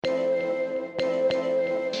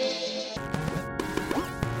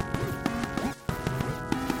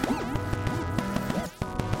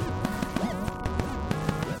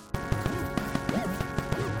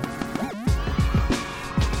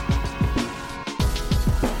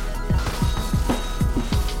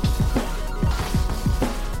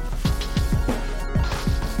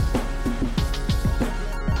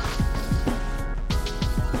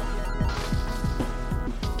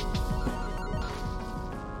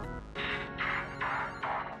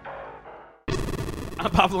I'm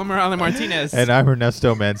Pablo Morales Martinez. And I'm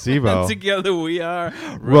Ernesto Mancibo. Together we are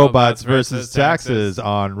Robots versus Taxes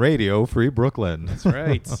on Radio Free Brooklyn. That's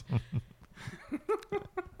right.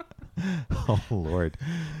 Oh, Lord.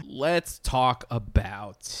 Let's talk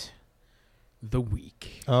about the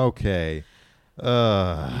week. Okay.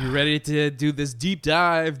 You ready to do this deep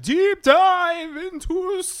dive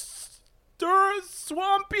into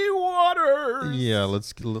swampy waters? Yeah,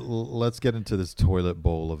 let's get into this toilet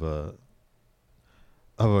bowl of a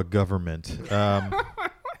government.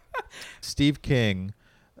 Steve King,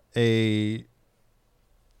 a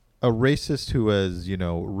racist who has,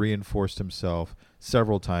 reinforced himself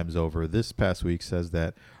several times over, this past week says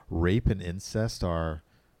that rape and incest are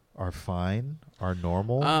fine, are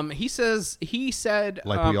normal. He said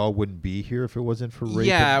like we all wouldn't be here if it wasn't for rape.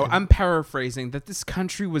 Yeah, I'm paraphrasing that this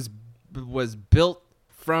country was built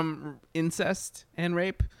from incest and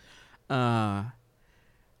rape,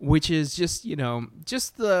 which is just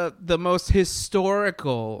the most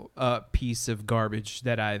historical piece of garbage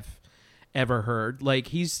that I've ever heard. Like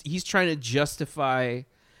he's trying to justify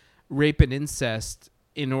rape and incest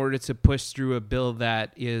in order to push through a bill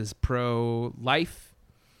that is pro-life,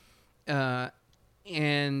 and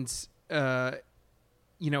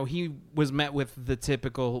he was met with the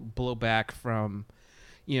typical blowback from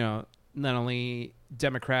not only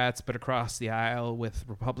Democrats but across the aisle with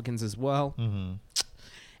Republicans as well. Mm-hmm.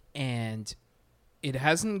 And it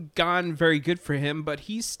hasn't gone very good for him, but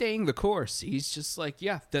he's staying the course. He's just like,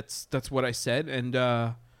 yeah, that's what I said, and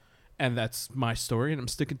that's my story, and I'm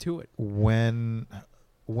sticking to it. When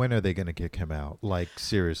are they going to kick him out? Like,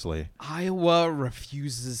 seriously. Iowa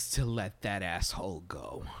refuses to let that asshole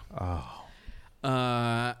go. Oh.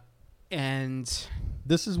 And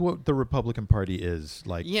this is what the Republican Party is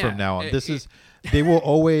like from now on. They will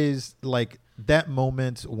always, like, that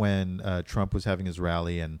moment when Trump was having his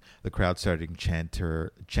rally and the crowd started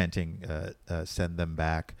chanting, send them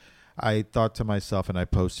back. I thought to myself, and I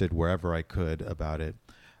posted wherever I could about it,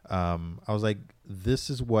 I was like, this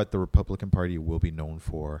is what the Republican Party will be known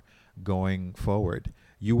for going forward.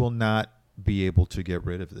 You will not be able to get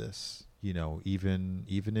rid of this, even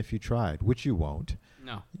if you tried, which you won't.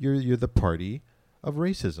 No. You're the party of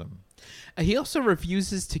racism. He also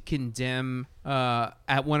refuses to condemn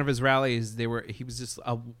at one of his rallies. He was just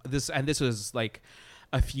this was like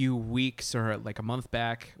a few weeks or like a month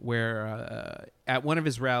back, where at one of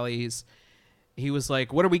his rallies he was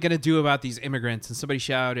like, "What are we going to do about these immigrants?" And somebody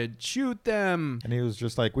shouted, "Shoot them!" And he was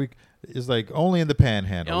just like, "It's like only in the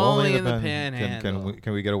Panhandle. Only in the Panhandle.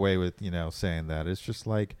 Can we get away with saying that?" It's just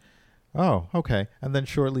like, oh, okay. And then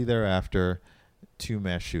shortly thereafter, 2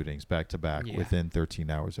 mass shootings back to back within 13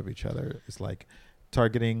 hours of each other. It's like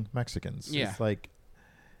targeting Mexicans. Yeah. It's like,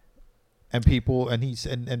 and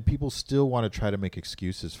people still want to try to make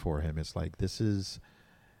excuses for him. It's like,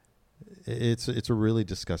 it's a really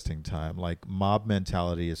disgusting time. Like, mob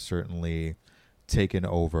mentality is certainly taken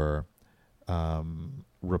over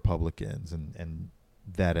Republicans and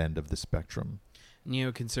that end of the spectrum.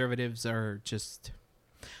 Neoconservatives are just,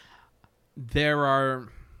 there are,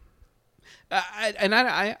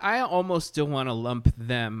 I almost still want to lump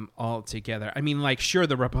them all together. I mean, like, sure,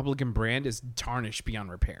 the Republican brand is tarnished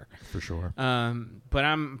beyond repair. For sure. But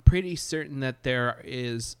I'm pretty certain that there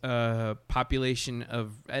is a population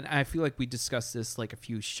of, and I feel like we discussed this like a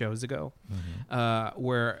few shows ago,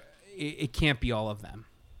 where it can't be all of them.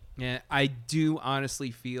 Yeah, I do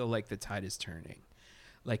honestly feel like the tide is turning.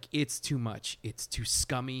 Like, it's too much. It's too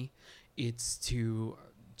scummy. It's too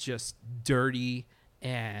just dirty.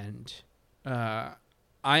 And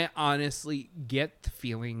I honestly get the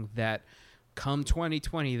feeling that come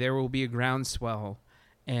 2020, there will be a groundswell,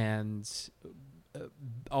 and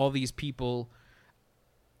all these people,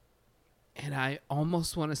 and I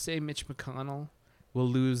almost want to say Mitch McConnell, will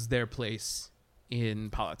lose their place in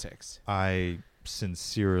politics. I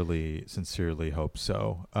sincerely hope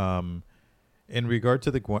so. In regard to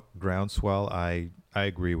the groundswell, I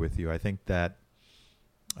agree with you. I think that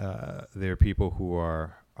there are people who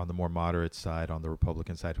are on the more moderate side, on the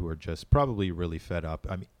Republican side, who are just probably really fed up.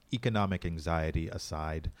 I mean, economic anxiety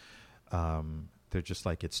aside, they're just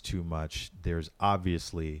like, it's too much. There's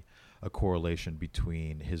obviously a correlation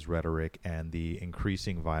between his rhetoric and the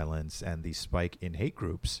increasing violence and the spike in hate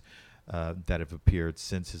groups that have appeared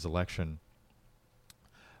since his election.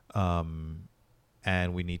 And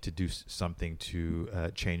we need to do something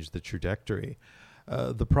to change the trajectory.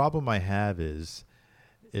 The problem I have is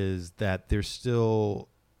that there's still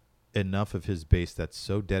enough of his base that's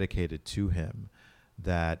so dedicated to him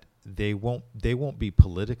that they won't be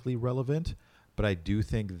politically relevant, but I do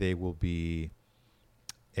think they will be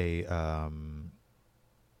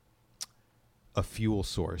a fuel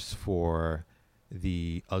source for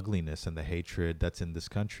the ugliness and the hatred that's in this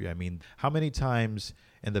country. I mean, how many times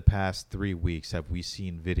in the past 3 weeks have we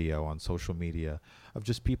seen video on social media of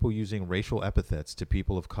just people using racial epithets to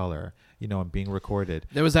people of color, and being recorded?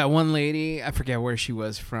 There was that one lady, I forget where she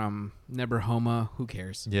was from, Nebrahoma, who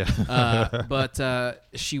cares? Yeah. But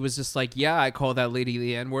she was just like, yeah, I call that lady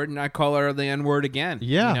the N-word, and I call her the N-word again.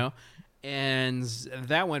 Yeah. And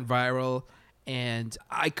that went viral, and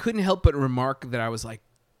I couldn't help but remark that I was like,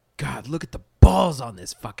 God, look at the balls on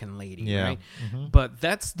this fucking lady, right? Mm-hmm. But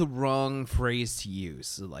that's the wrong phrase to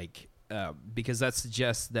use, because that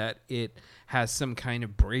suggests that it has some kind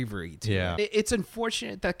of bravery to it. It's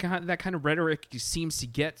unfortunate that kind of rhetoric seems to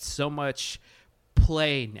get so much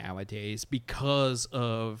play nowadays because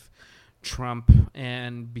of Trump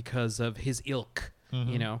and because of his ilk,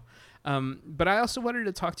 But I also wanted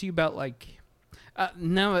to talk to you about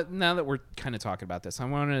now that we're kind of talking about this, I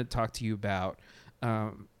wanted to talk to you about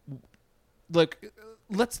look,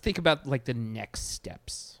 let's think about the next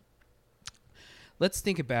steps. Let's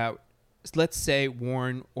say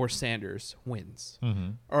Warren or Sanders wins,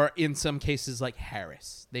 or in some cases like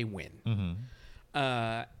Harris, they win,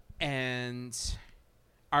 and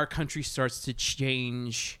our country starts to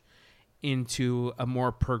change into a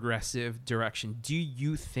more progressive direction. Do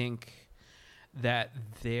you think that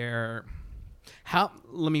let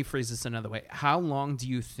me phrase this another way. How long do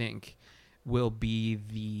you think will be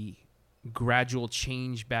the gradual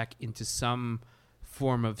change back into some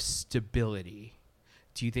form of stability?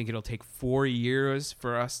 Do you think it'll take 4 years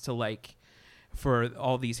for us to for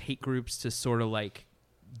all these hate groups to sort of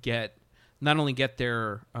not only get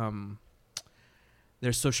their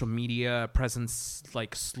social media presence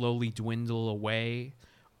slowly dwindle away?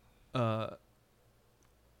 Am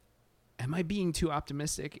I being too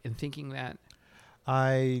optimistic in thinking that?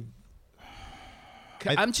 I'm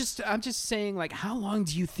just saying, how long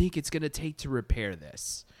do you think it's going to take to repair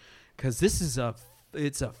this? Because this is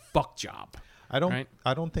it's a fuck job. I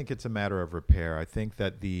don't think it's a matter of repair. I think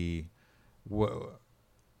that the well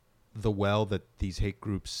that these hate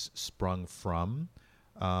groups sprung from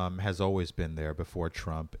has always been there before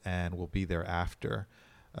Trump and will be there after.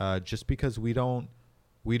 Just because we don't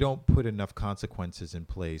put enough consequences in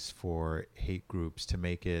place for hate groups to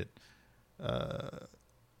make it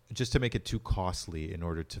too costly in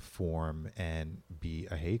order to form and be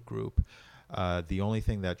a hate group. The only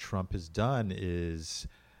thing that Trump has done is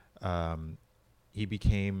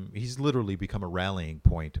he's literally become a rallying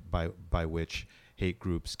point by which hate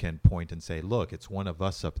groups can point and say, look, it's one of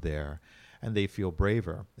us up there, and they feel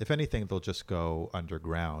braver. If anything, they'll just go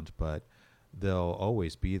underground, but they'll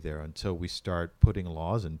always be there until we start putting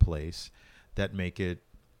laws in place that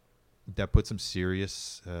put some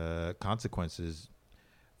serious consequences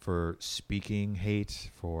for speaking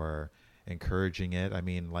hate, for encouraging it. I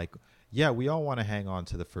mean, we all want to hang on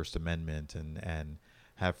to the First Amendment and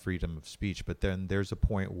have freedom of speech, but then there's a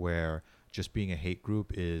point where just being a hate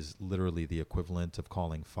group is literally the equivalent of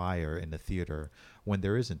calling fire in a theater when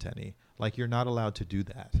there isn't any. You're not allowed to do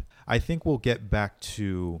that. I think we'll get back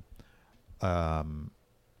to,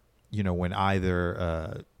 when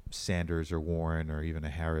either Sanders or Warren or even a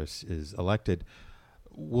Harris is elected,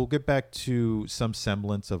 we'll get back to some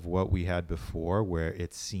semblance of what we had before, where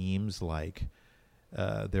it seems like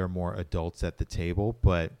there are more adults at the table.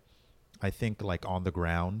 But I think on the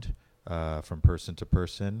ground, from person to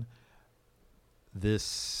person,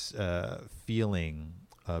 this feeling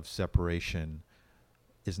of separation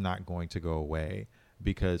is not going to go away,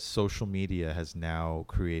 because social media has now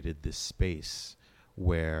created this space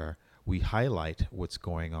where we highlight what's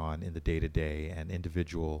going on in the day-to-day and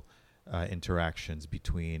individual interactions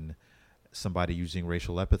between somebody using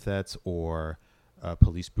racial epithets or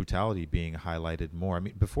police brutality being highlighted more. I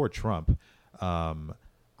mean, before Trump,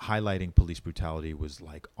 highlighting police brutality was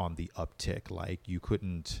on the uptick. You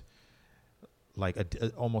couldn't,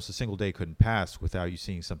 almost a single day couldn't pass without you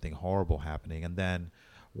seeing something horrible happening. And then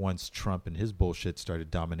once Trump and his bullshit started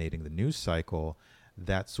dominating the news cycle,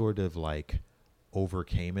 that sort of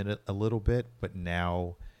overcame it a little bit. But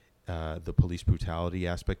now the police brutality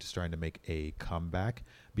aspect is starting to make a comeback,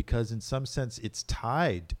 because in some sense it's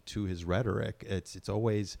tied to his rhetoric. It's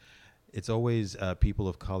always people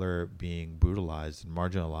of color being brutalized and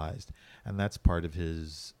marginalized, and that's part of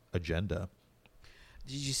his agenda.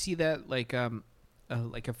 Did you see that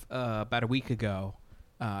about a week ago,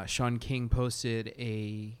 Sean King posted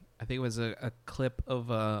I think it was a clip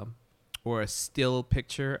of or a still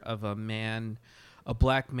picture of a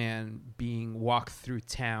black man being walked through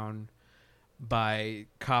town by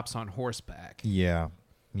cops on horseback. Yeah.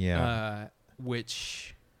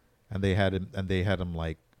 Which. And they had him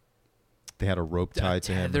they had a rope tied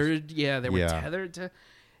to him. Yeah, they were tethered to.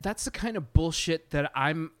 That's the kind of bullshit that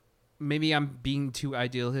maybe I'm being too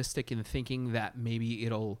idealistic in thinking that maybe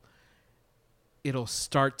it'll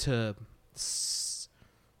start to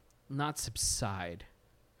not subside,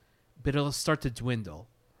 but it'll start to dwindle,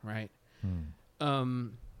 right?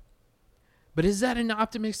 But is that an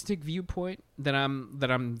optimistic viewpoint that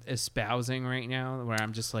I'm espousing right now, where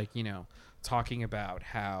I'm just like, talking about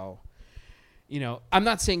how, I'm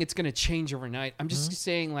not saying it's going to change overnight. I'm just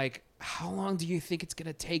saying, like, how long do you think it's going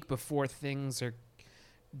to take before things are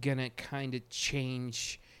going to kind of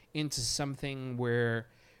change into something where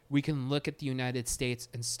we can look at the United States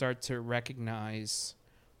and start to recognize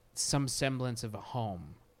some semblance of a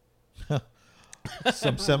home?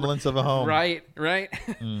 Some semblance of a home. Right.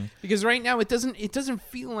 Because right now it doesn't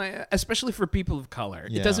feel like, especially for people of color,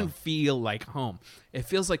 it doesn't feel like home. It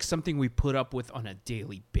feels like something we put up with on a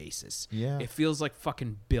daily basis. Yeah. It feels like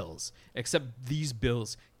fucking bills, except these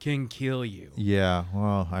bills can kill you. Yeah.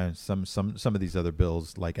 Well, some of these other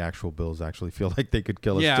bills, like actual bills, actually feel like they could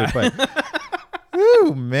kill us too. But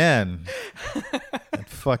woo, man. That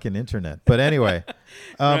fucking internet. But anyway,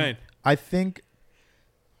 right. I think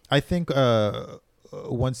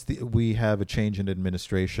once we have a change in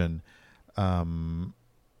administration,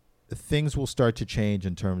 things will start to change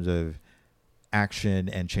in terms of action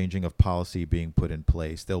and changing of policy being put in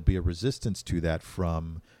place. There'll be a resistance to that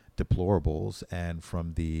from deplorables and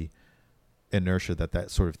from the inertia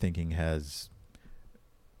that sort of thinking has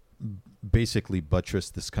basically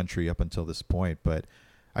buttressed this country up until this point. But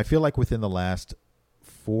I feel like within the last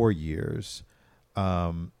 4 years,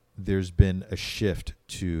 there's been a shift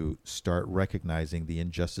to start recognizing the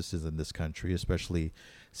injustices in this country, especially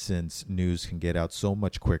since news can get out so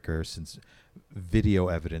much quicker, since video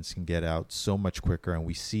evidence can get out so much quicker, and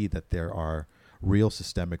we see that there are real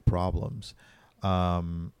systemic problems.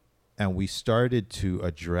 And we started to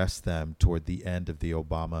address them toward the end of the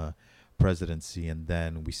Obama presidency, and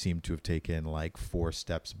then we seem to have taken like 4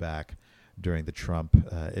 steps back during the Trump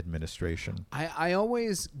administration. I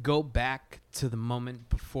always go back to the moment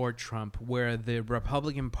before Trump where the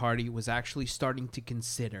Republican Party was actually starting to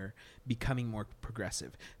consider becoming more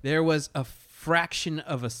progressive. There was a fraction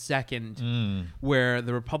of a second where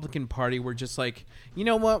the Republican Party were just like, you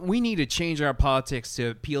know what, we need to change our politics to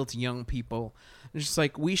appeal to young people. It's just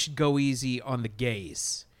like, we should go easy on the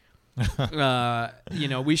gays.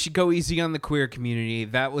 We should go easy on the queer community.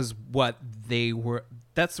 That was what they were.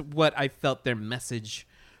 That's what I felt their message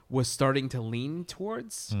was starting to lean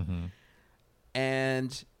towards.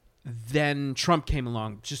 And then Trump came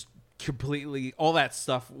along, just completely, all that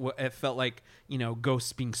stuff. It felt like,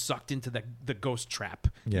 ghosts being sucked into the ghost trap,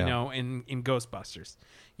 in Ghostbusters,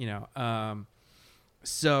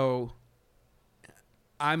 so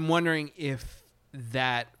I'm wondering if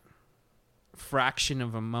that fraction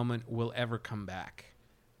of a moment will ever come back,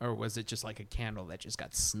 or was it just like a candle that just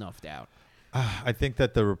got snuffed out? I think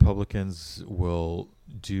that the Republicans will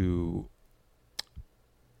do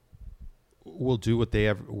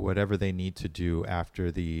whatever they need to do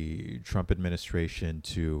after the Trump administration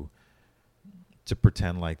to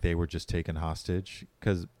pretend like they were just taken hostage,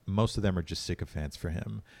 because most of them are just sycophants for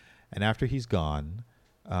him. And after he's gone,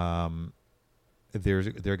 there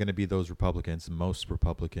are going to be those Republicans, most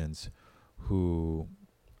Republicans, who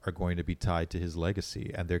are going to be tied to his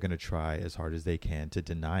legacy, and they're going to try as hard as they can to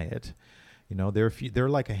deny it. There are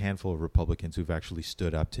like a handful of Republicans who've actually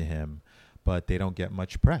stood up to him, but they don't get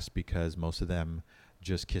much press because most of them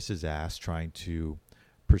just kiss his ass, trying to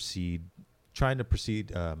push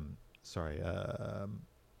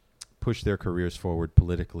their careers forward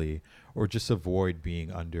politically, or just avoid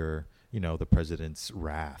being under the president's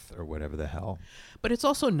wrath or whatever the hell. But it's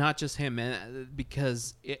also not just him,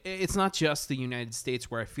 because it's not just the United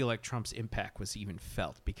States where I feel like Trump's impact was even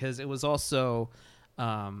felt, because it was also,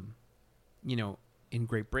 in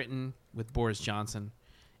Great Britain with Boris Johnson,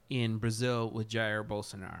 in Brazil with Jair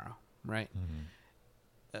Bolsonaro, right?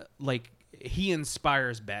 He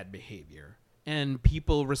inspires bad behavior, and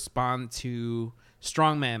people respond to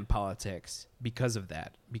strongman politics because of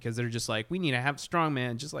that, because they're just like, we need to have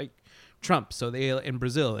strongman just like Trump. So in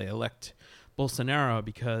Brazil, they elect Bolsonaro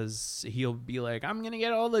because he'll be like, I'm going to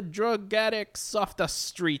get all the drug addicts off the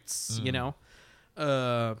streets, I'm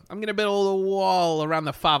going to build a wall around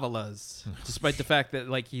the favelas, despite the fact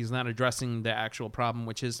that he's not addressing the actual problem,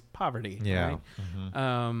 which is poverty. Yeah.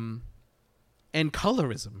 Right? And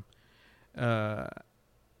colorism.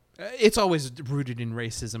 It's always rooted in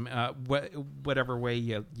racism, whatever way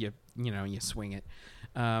you swing it.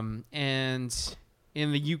 And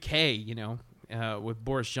in the UK, with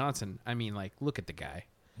Boris Johnson, I mean, look at the guy.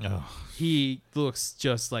 Oh. He looks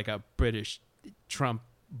just like a British Trump,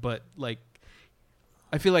 but like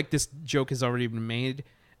I feel like this joke has already been made.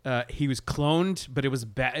 He was cloned, but it was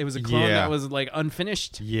bad. It was a clone that was like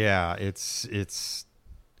unfinished. Yeah, it's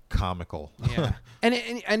comical. Yeah,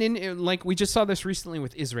 and like we just saw this recently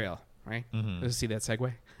with Israel, right? Mm-hmm. Let's see that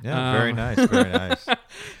segue. Yeah, very nice, very nice.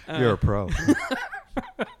 You're a pro.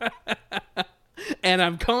 And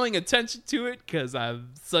I'm calling attention to it because I'm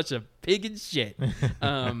such a pig in shit.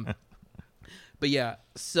 But yeah,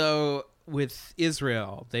 so with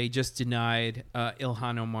Israel, they just denied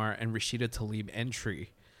Ilhan Omar and Rashida Tlaib entry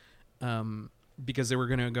because they were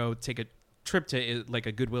going to go take a trip to like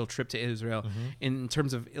a goodwill trip to Israel. Mm-hmm. In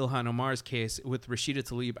terms of Ilhan Omar's case, with Rashida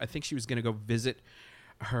Tlaib, I think she was going to go visit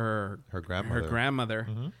her grandmother.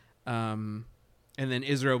 Mm-hmm. And then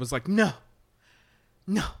Israel was like, no,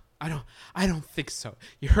 I don't think so.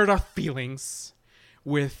 You hurt our feelings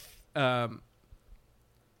with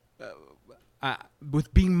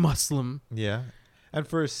being Muslim. Yeah. And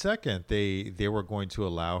for a second, they were going to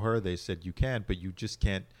allow her. They said you can, but you just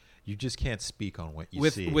can't speak on what you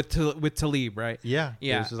see. With Tlaib, right? Yeah.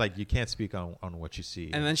 Yeah. It was just like you can't speak on what you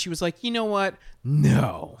see. And then she was like, you know what?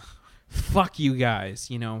 No. Fuck you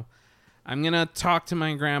guys. You know, I'm going to talk to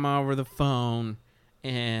my grandma over the phone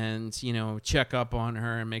and, you know, check up on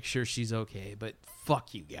her and make sure she's okay. But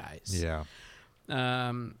fuck you guys. Yeah.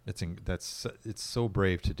 It's so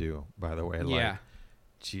brave to do, by the way. Yeah. Like,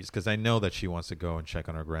 geez, because I know that she wants to go and check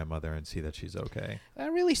on her grandmother and see that she's okay.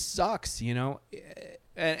 That really sucks, you know,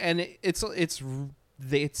 and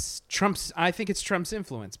it's Trump's. I think it's Trump's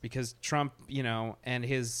influence because Trump, you know, and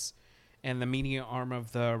the media arm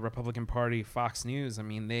of the Republican Party, Fox News. I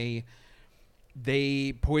mean,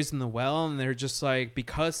 they poison the well, and they're just like,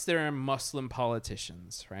 because they're Muslim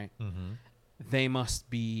politicians, right? Mm-hmm. They must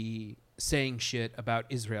be saying shit about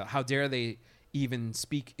Israel. How dare they even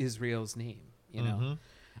speak Israel's name, you know?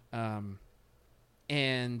 Mm-hmm.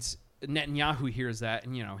 And Netanyahu hears that,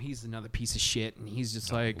 and, you know, he's another piece of shit, and he's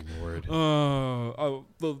just Lord. well,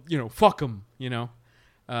 you know, fuck them, you know?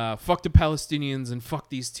 Fuck the Palestinians and fuck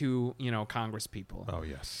these two, you know, Congress people. Oh,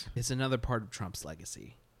 yes. It's another part of Trump's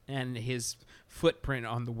legacy and his footprint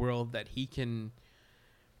on the world that he can,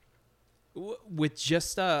 with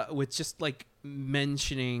just like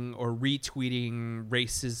mentioning or retweeting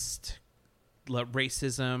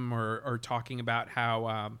racism or talking about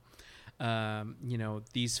how you know,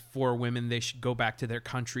 these 4 women, they should go back to their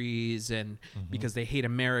countries and because they hate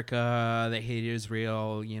America, they hate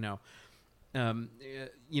Israel, you know.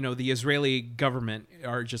 You know, the Israeli government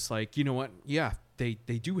are just like, you know what? Yeah, they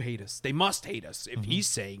do hate us. They must hate us if he's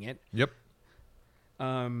saying it. Yep.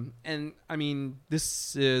 And I mean,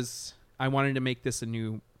 I wanted to make this a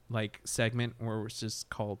new like segment where it's just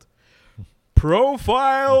called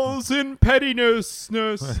Profiles in Pettiness.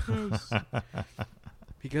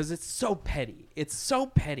 Because it's so petty. It's so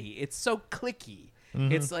petty. It's so cliquey.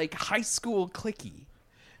 It's like high school cliquey.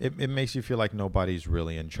 It makes you feel like nobody's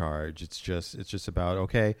really in charge. It's just about,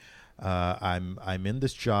 okay, I'm in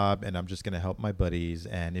this job and I'm just gonna help my buddies,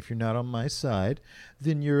 and if you're not on my side,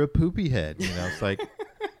 then you're a poopy head. You know, it's like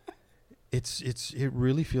it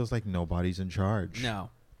really feels like nobody's in charge. No.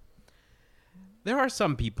 There are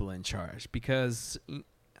some people in charge because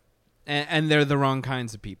and they're the wrong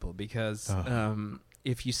kinds of people because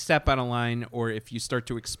if you step out of line or if you start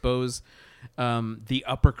to expose the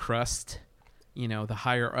upper crust, you know, the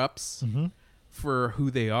higher ups for who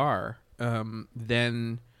they are,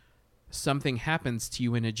 then something happens to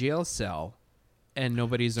you in a jail cell and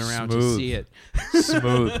nobody's around to see it.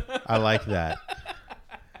 Smooth. I like that.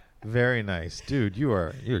 Very nice. Dude,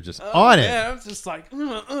 you're just on it. Yeah, I'm just like,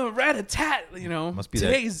 rat-a-tat, you know, Must be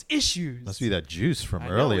today's issues. Must be that juice from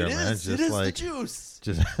earlier, man. It is like, the juice.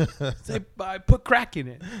 Just I put crack in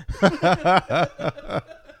it.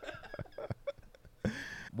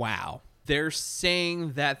 Wow. They're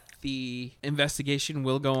saying that the investigation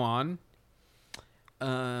will go on.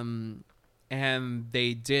 And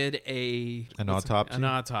they did an autopsy. An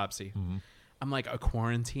autopsy. Mm-hmm. I'm like, a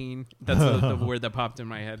quarantine? That's the word that popped in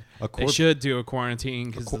my head. They should do a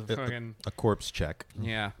quarantine because a corpse check.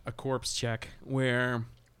 Yeah, a corpse check where,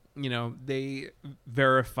 you know, they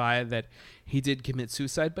verify that he did commit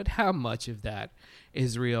suicide, but how much of that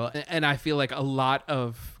is real? And I feel like a lot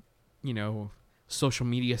of, you know, social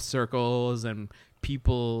media circles and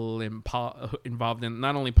people involved in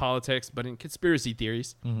not only politics but in conspiracy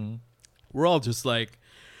theories, we're all just like,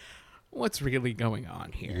 what's really going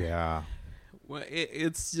on here? Yeah. Well,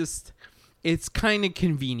 it's kind of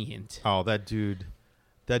convenient. Oh, that dude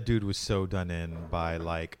was so done in by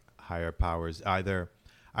like higher powers, either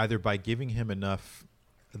by giving him enough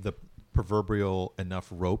proverbial enough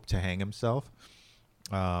rope to hang himself,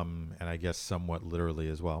 and I guess somewhat literally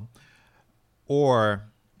as well, or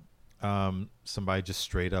somebody just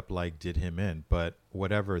straight up like did him in. But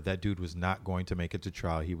whatever, that dude was not going to make it to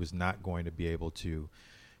trial. He was not going to be able to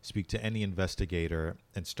speak to any investigator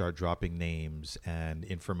and start dropping names and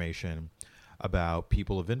information about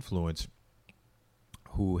people of influence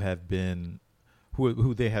who have been,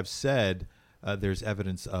 who they have said there's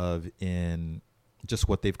evidence of in just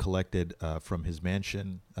what they've collected from his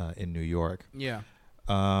mansion in New York. Yeah.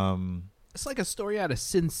 It's like a story out of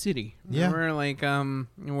Sin City. Yeah. Where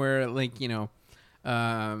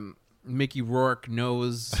Mickey Rourke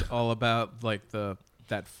knows all about like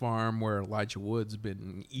that farm where Elijah Wood's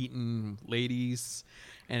been eating ladies,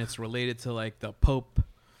 and it's related to like the Pope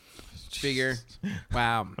figure.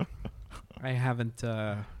 Wow. I haven't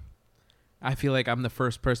I feel like I'm the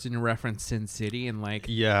first person to reference Sin City in like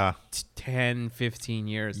 10, 15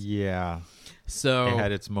 years. Yeah. So it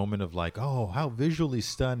had its moment of like, oh, how visually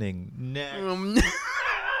stunning. Next.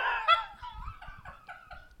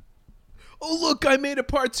 Oh, look, I made a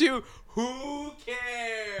part 2. Who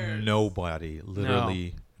cares? Nobody.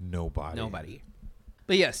 Literally nobody.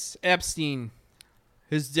 But yes, Epstein,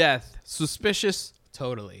 his death, suspicious,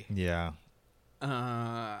 totally. Yeah.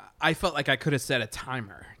 I felt like I could have set a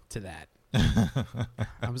timer to that.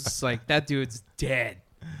 I was just like, that dude's dead.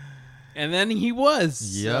 And then he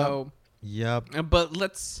was. Yep. So, yep. But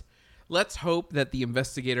let's hope that the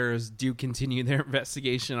investigators do continue their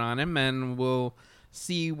investigation on him, and we'll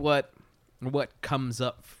see what comes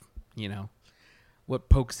up, what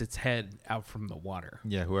pokes its head out from the water.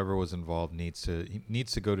 Yeah, whoever was involved needs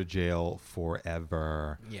to go to jail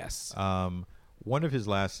forever. Yes. One of his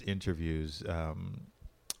last interviews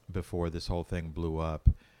before this whole thing blew up,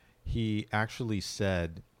 he actually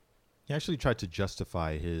tried to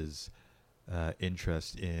justify his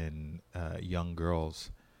interest in young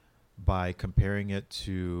girls by comparing it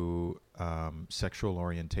to sexual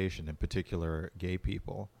orientation, in particular gay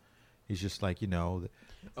people. He's just like,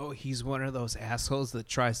 oh, he's one of those assholes that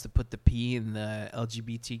tries to put the P in the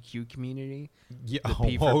LGBTQ community. Yeah. The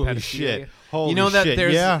P for Holy pedophilia. shit. Holy that shit.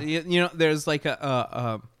 there's Yeah. There's like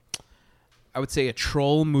I would say a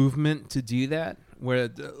troll movement to do that, where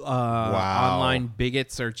Wow. online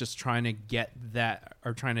bigots are just trying to do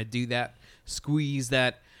that, squeeze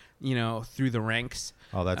that, through the ranks.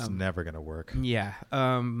 Oh, that's never going to work. Yeah.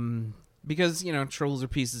 Because, trolls are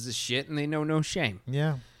pieces of shit and they know no shame.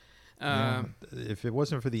 Yeah. If it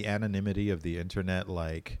wasn't for the anonymity of the internet,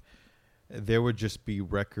 like, there would just be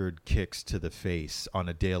record kicks to the face on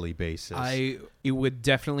a daily basis. It would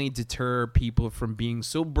definitely deter people from being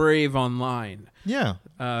so brave online. Yeah.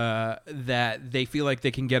 That they feel like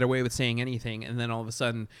they can get away with saying anything, and then all of a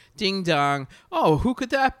sudden, ding dong. Oh, who could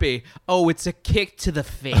that be? Oh, it's a kick to the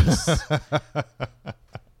face.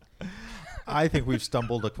 I think we've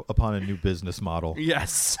stumbled upon a new business model.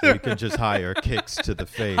 Yes. We can just hire kicks to the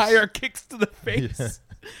face. Hire kicks to the face. Yeah.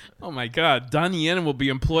 Oh, my God. Donnie Yen will be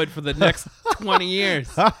employed for the next 20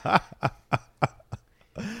 years.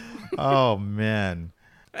 Oh, man.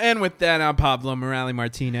 And with that, I'm Pablo Morales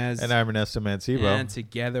Martinez. And I'm Ernesto Mancibo. And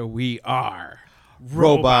together we are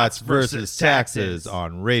Robots versus Taxes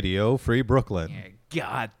on Radio Free Brooklyn. Yeah,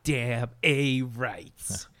 goddamn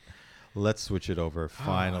A-rights. Let's switch it over,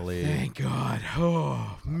 finally. Oh, thank God.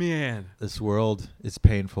 Oh, man. This world is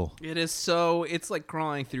painful. It is it's like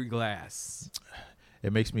crawling through glass.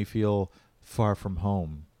 It makes me feel far from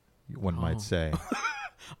home, one might say.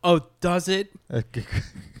 Oh, does it?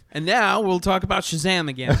 And now we'll talk about Shazam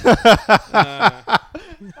again.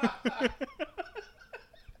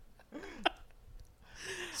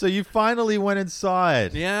 So you finally went and saw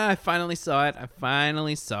it. Yeah, I finally saw it.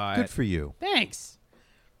 Good for you. Thanks.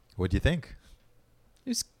 What'd you think? It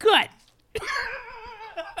was good.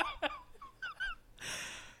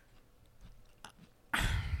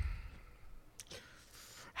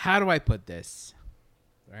 How do I put this?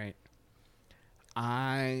 Right.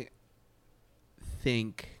 I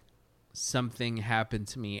think something happened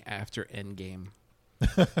to me after Endgame.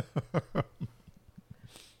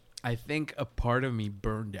 I think a part of me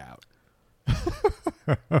burned out.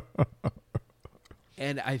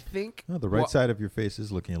 And I think... Oh, the right side of your face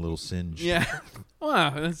is looking a little singed. Yeah.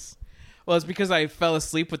 It's because I fell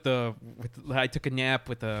asleep I took a nap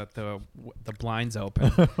with the blinds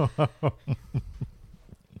open.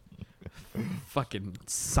 Fucking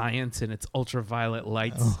science and its ultraviolet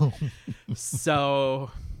lights. Oh. So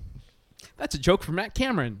that's a joke from Matt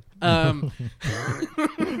Cameron.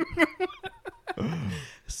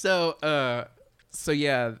 So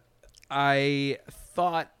yeah, I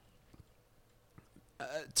thought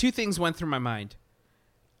two things went through my mind.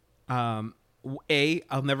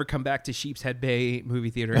 I'll never come back to Sheepshead Bay movie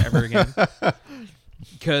theater ever again.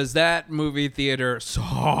 Because that movie theater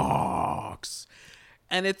sucks.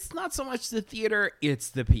 And it's not so much the theater, it's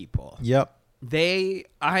the people. Yep. I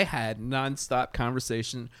had nonstop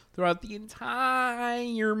conversation throughout the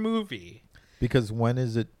entire movie. Because when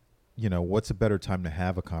is it, what's a better time to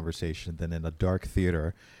have a conversation than in a dark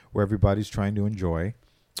theater where everybody's trying to enjoy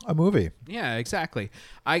a movie? Yeah, exactly.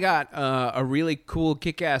 I got a really cool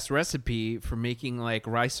kick-ass recipe for making like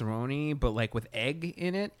rice-a-roni, but like with egg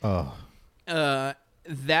in it. Oh.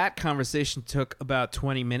 That conversation took about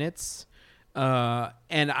 20 minutes.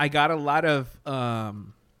 And I got a lot of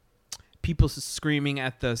people screaming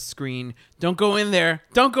at the screen, "Don't go in there.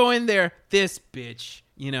 Don't go in there. This bitch,"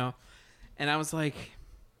 And I was like,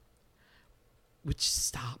 would you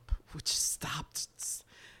stop? Would you stop?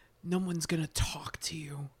 No one's going to talk to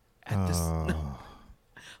you at this. No.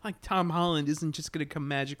 Like Tom Holland isn't just going to come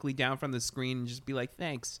magically down from the screen and just be like,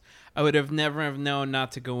 "Thanks. I would have never have known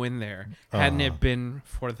not to go in there hadn't it been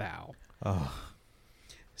for thou."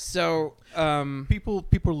 So people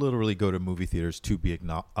literally go to movie theaters to be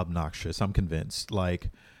obnoxious. I'm convinced. Like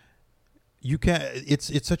you can.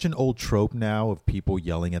 It's such an old trope now of people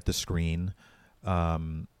yelling at the screen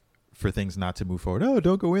for things not to move forward. Oh,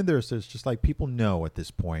 don't go in there. So it's just like people know at this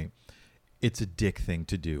point it's a dick thing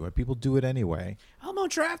to do, and people do it anyway. Elmo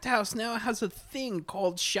Drafthouse now has a thing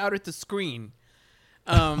called shout at the screen.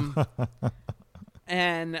 And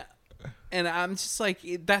I'm just like,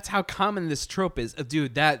 that's how common this trope is.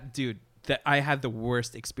 That I had the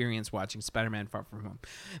worst experience watching Spider-Man Far From Home.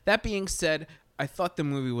 That being said, I thought the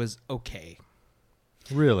movie was okay.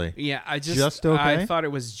 Really? Yeah, just okay? I thought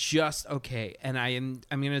it was just okay, and I'm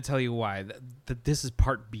going to tell you why. This is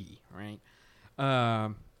part B, right?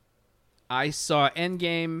 I saw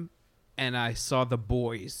Endgame and I saw The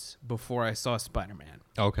Boys before I saw Spider-Man.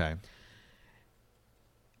 Okay.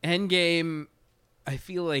 Endgame, I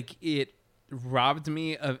feel like it robbed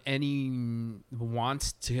me of any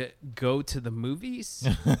want to go to the movies.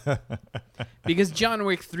 Because John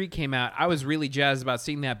Wick 3 came out. I was really jazzed about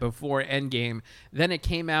seeing that before Endgame. Then it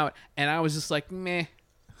came out, and I was just like, meh.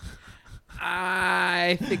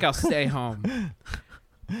 I think I'll stay home.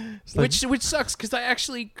 Which sucks because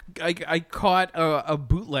I caught a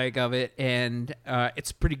bootleg of it, and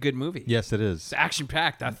it's a pretty good movie. Yes, it is. It's action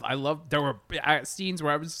packed. I love. There were scenes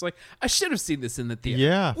where I was just like, I should have seen this in the theater.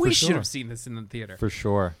 Yeah, we should have seen this in the theater for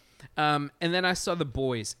sure. And then I saw The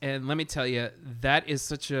Boys, and let me tell you, that is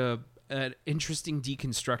such an interesting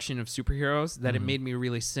deconstruction of superheroes that it made me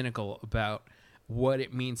really cynical about what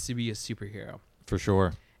it means to be a superhero. For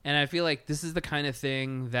sure. And I feel like this is the kind of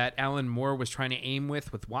thing that Alan Moore was trying to aim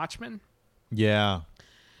with Watchmen. Yeah.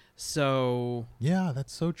 So... Yeah,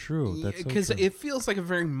 that's so true. Because it feels like a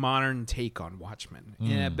very modern take on Watchmen.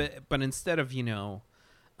 Yeah, but instead of,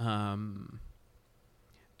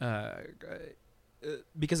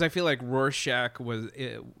 because I feel like Rorschach was...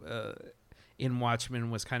 in Watchmen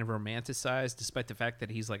was kind of romanticized, despite the fact that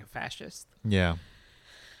he's like a fascist. Yeah.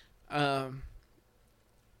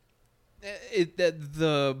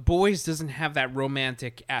 The Boys doesn't have that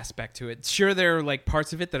romantic aspect to it. Sure, there are like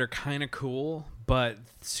parts of it that are kind of cool, but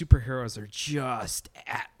superheroes are just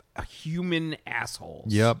human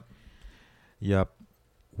assholes. Yep.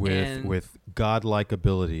 With godlike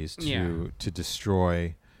abilities to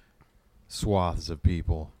destroy swaths of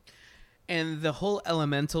people. And the whole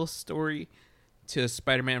elemental story to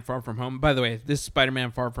Spider-Man Far From Home. By the way, this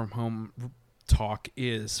Spider-Man Far From Home talk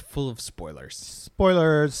is full of spoilers.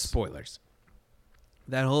 Spoilers.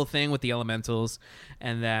 That whole thing with the elementals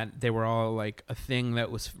and that they were all like a thing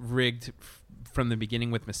that was rigged from the beginning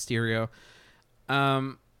with Mysterio.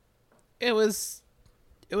 It was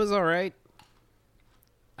all right.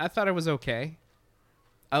 I thought it was okay.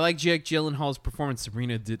 I like Jake Gyllenhaal's performance.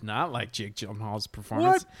 Sabrina did not like Jake Gyllenhaal's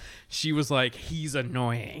performance. What? She was like, he's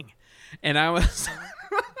annoying. And I was...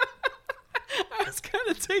 I was kind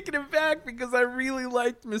of taken aback because I really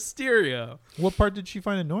liked Mysterio. What part did she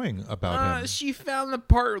find annoying about him? She found the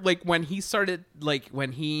part like when he started, like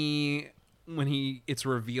when it's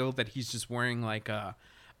revealed that he's just wearing like a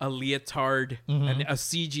leotard, a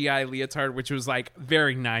CGI leotard, which was like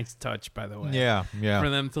very nice touch, by the way. Yeah. For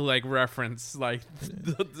them to like reference like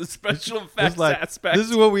the special effects aspect. This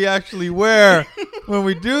is what we actually wear when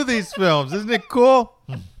we do these films. Isn't it cool?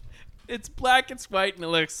 It's black, it's white, and it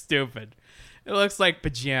looks stupid. It looks like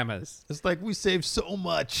pajamas. It's like we saved so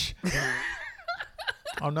much.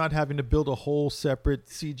 I'm not having to build a whole separate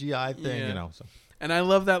CGI thing, So. And I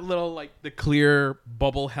love that little, like, the clear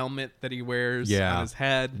bubble helmet that he wears on his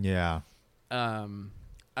head. Yeah.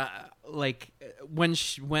 like when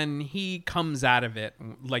he comes out of it,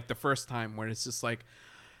 like the first time, where it's just like,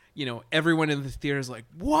 everyone in the theater is like,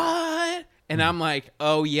 what? And I'm like,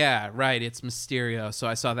 oh yeah, right, it's Mysterio. So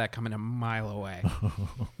I saw that coming a mile away.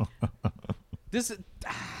 That's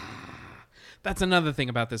another thing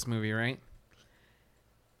about this movie, right?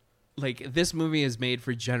 Like, this movie is made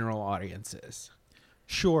for general audiences.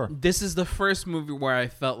 Sure. This is the first movie where I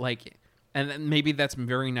felt like, and maybe that's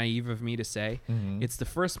very naive of me to say, it's the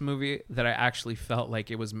first movie that I actually felt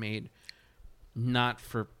like it was made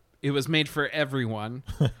it was made for everyone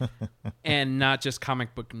and not just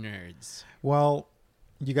comic book nerds. Well,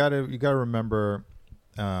 you gotta remember,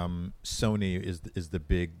 Sony is the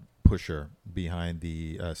big pusher behind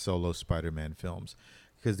the solo Spider-Man films,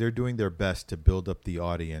 because they're doing their best to build up the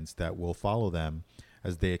audience that will follow them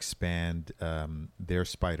as they expand their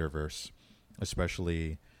Spider-Verse,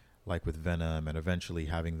 especially like with Venom, and eventually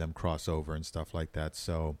having them cross over and stuff like that.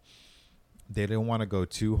 So they don't want to go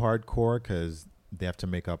too hardcore because they have to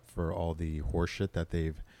make up for all the horseshit that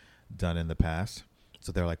they've done in the past.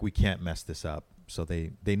 So they're like, we can't mess this up. So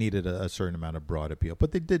they needed a certain amount of broad appeal,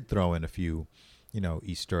 but they did throw in a few,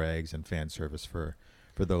 Easter eggs and fan service for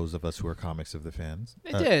those of us who are comics of the fans.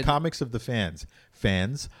 They did. Comics of the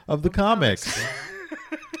fans of the comics.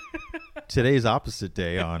 Today's opposite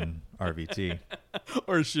day on RVT.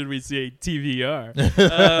 Or should we say TVR?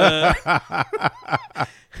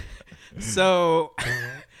 So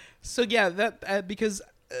yeah, that because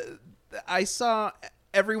I saw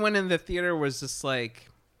everyone in the theater was just like,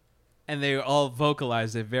 and they all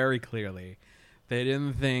vocalized it very clearly. They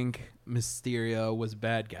didn't think Mysterio was a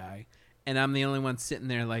bad guy. And I'm the only one sitting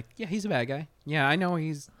there like, yeah, he's a bad guy. Yeah, I know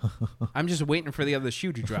I'm just waiting for the other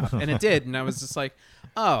shoe to drop. And it did. And I was just like,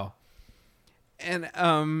 oh. And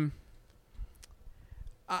I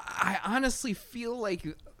honestly feel like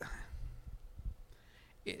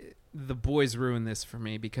the boys ruined this for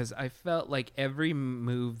me, because I felt like every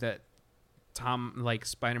move that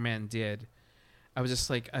Spider-Man did, I was just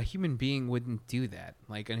like, a human being wouldn't do that.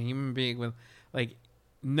 Like, a human being with, like,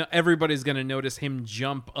 no, everybody's going to notice him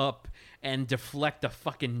jump up and deflect a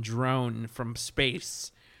fucking drone from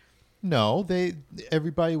space. No,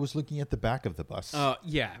 everybody was looking at the back of the bus.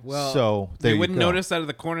 Yeah. Well, so they wouldn't notice out of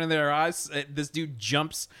the corner of their eyes. This dude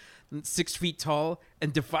jumps 6 feet tall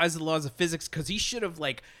and defies the laws of physics, because he should have,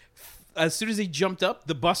 like, as soon as he jumped up,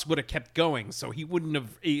 the bus would have kept going, so he wouldn't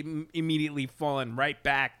have immediately fallen right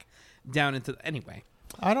back down into. Anyway,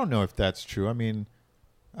 I don't know if that's true. I mean,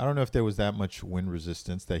 I don't know if there was that much wind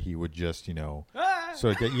resistance that he would just,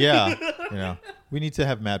 sort of get. Yeah, we need to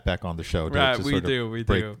have Matt back on the show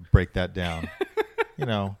to break that down.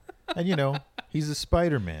 And he's a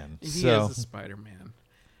Spider-Man. He is a Spider-Man.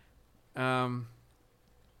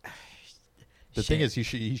 The thing is, he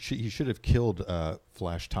should have killed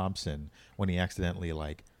Flash Thompson when he accidentally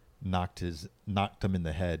knocked him in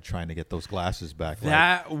the head trying to get those glasses back.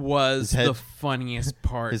 That was the funniest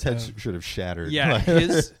part. His head should have shattered. Yeah,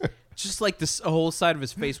 just like this whole side of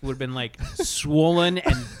his face would have been like swollen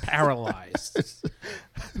and paralyzed.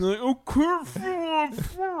 Like,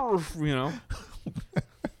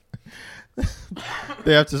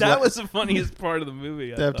 that was the funniest part of the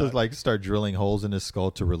movie. They have to start drilling holes in his skull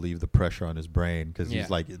to relieve the pressure on his brain, because he's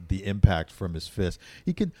the impact from his fist.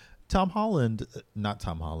 He could.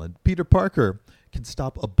 Peter Parker can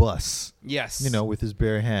stop a bus. Yes. With his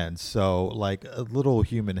bare hands. So a little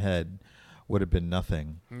human head would have been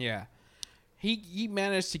nothing. Yeah. He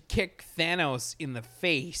managed to kick Thanos in the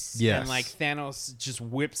face. Yes. And Thanos just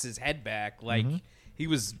whips his head back. He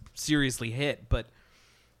was seriously hit. But,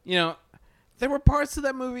 there were parts of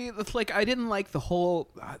that movie that I didn't like the whole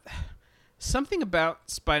something about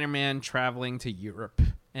Spider-Man traveling to Europe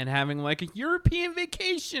and having a European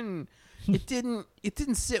vacation. It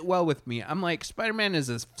didn't sit well with me. I'm like, Spider-Man is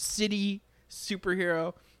a city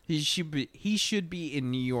superhero. He should be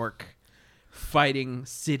in New York fighting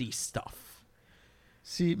city stuff.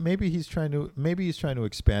 See, maybe he's trying to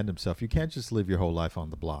expand himself. You can't just live your whole life on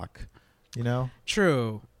the block,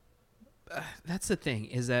 True. That's the thing,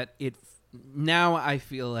 is that now I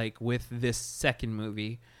feel like with this second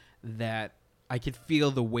movie that I could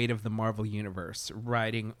feel the weight of the Marvel Universe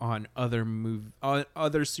riding on other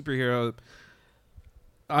superheroes'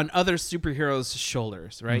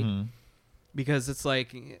 shoulders, right? Mm-hmm. Because it's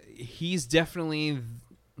he's definitely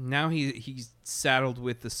now he's saddled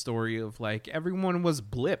with the story of everyone was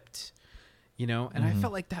blipped, and I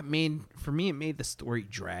felt like that made the story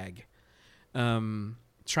drag.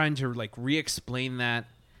 Trying to re-explain that,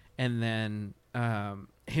 and then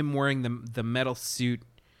him wearing the metal suit.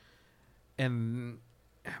 And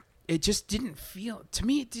it just didn't feel to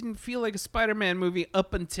me. It didn't feel like a Spider-Man movie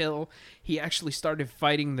up until he actually started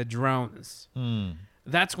fighting the drones.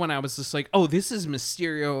 That's when I was just like, oh, this is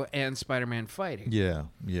Mysterio and Spider-Man fighting. Yeah.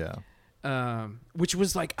 Which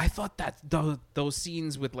was like, I thought that those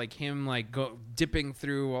scenes with like him like dipping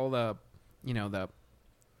through all the,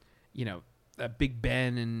 Big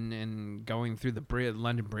Ben and going through the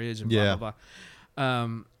London Bridge and blah blah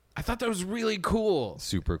blah. I thought that was really cool.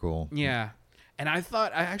 Super cool. Yeah. And I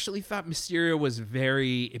actually thought Mysterio was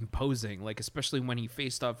very imposing, like especially when he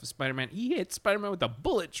faced off with Spider-Man. He hit Spider-Man with a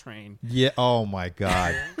bullet train. Yeah. Oh my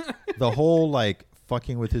God. The whole like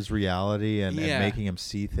fucking with his reality and making him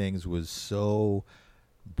see things was so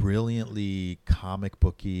brilliantly comic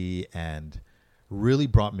booky and really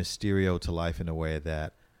brought Mysterio to life in a way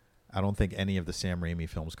that I don't think any of the Sam Raimi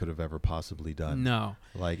films could have ever possibly done. No.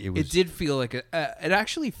 Like it was. It did feel like it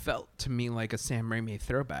actually felt to me like a Sam Raimi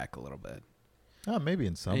throwback a little bit. Oh, maybe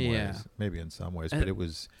in some ways. Maybe in some ways, but it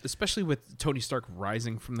was especially with Tony Stark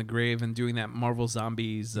rising from the grave and doing that Marvel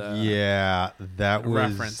Zombies. That was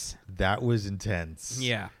reference. That was intense.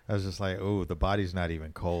 Yeah, I was just like, oh, the body's not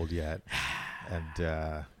even cold yet,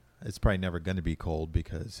 and it's probably never going to be cold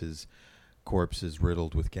because his corpse is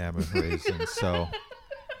riddled with gamma rays, and so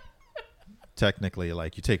technically,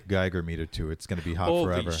 like you take a Geiger meter to it, it's going to be hot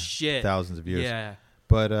forever, shit. Thousands of years. Yeah.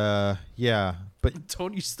 But but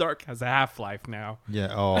Tony Stark has a half-life now. Yeah.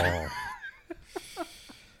 Oh.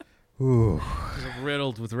 Ooh. He's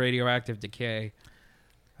riddled with radioactive decay.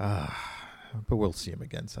 But we'll see him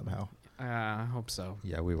again somehow. I hope so.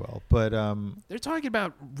 Yeah, we will. But they're talking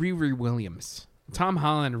about Riri Williams. Tom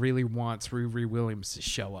Holland really wants Riri Williams to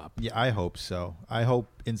show up. Yeah, I hope so. I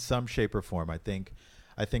hope in some shape or form. I think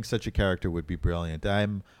such a character would be brilliant.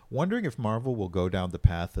 I'm wondering if Marvel will go down the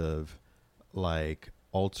path of like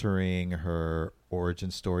altering her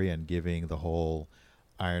origin story and giving the whole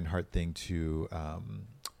Ironheart thing to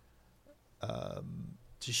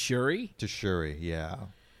Shuri? To Shuri, yeah.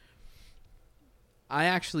 I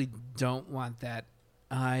actually don't want that.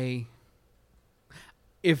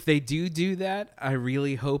 If they do that, I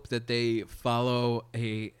really hope that they follow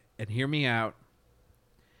and hear me out,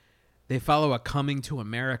 they follow a Coming to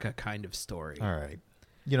America kind of story. All right.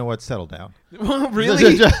 You know what? Settle down. Well,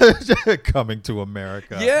 really? Coming to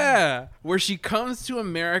America. Yeah. Where she comes to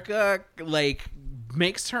America, like,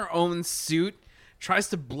 makes her own suit, tries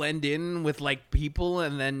to blend in with, like, people,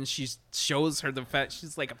 and then she shows her the fact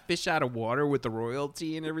she's, like, a fish out of water with the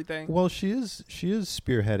royalty and everything. Well, she is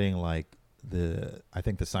spearheading, like, I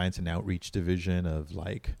think the science and outreach division of,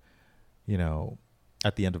 like,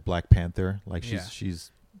 at the end of Black Panther. Like,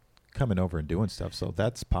 she's coming over and doing stuff, so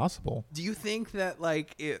that's possible. Do you think that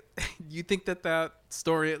you think that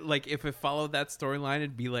story, like if it followed that storyline,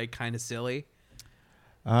 it'd be like kind of silly?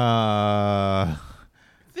 Think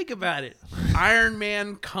about it. Iron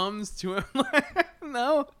Man comes to him.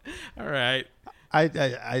 No, all right.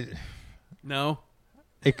 I no.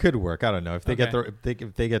 It could work. I don't know if they get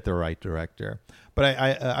the right director, but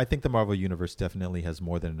I think the Marvel universe definitely has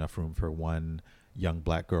more than enough room for one young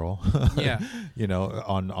black girl,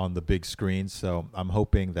 on the big screen. So I'm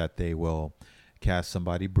hoping that they will cast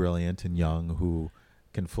somebody brilliant and young who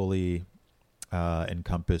can fully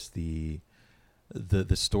encompass the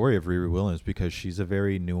story of Riri Williams, because she's a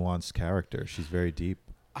very nuanced character. She's very deep.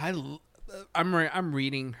 I'm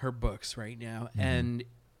reading her books right now, and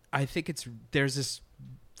I think there's this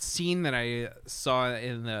scene that I saw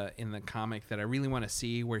in the comic that I really want to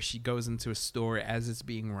see, where she goes into a store as it's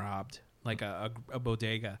being robbed. Like a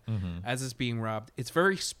bodega, as it's being robbed. It's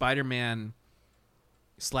very Spider-Man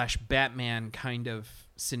 / Batman kind of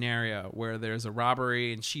scenario where there's a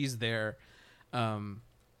robbery and she's there,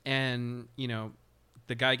 and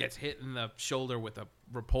the guy gets hit in the shoulder with a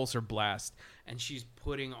repulsor blast, and she's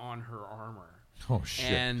putting on her armor. Oh shit!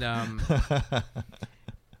 And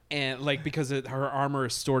and like because her armor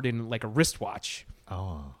is stored in like a wristwatch.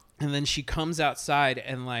 Oh. And then she comes outside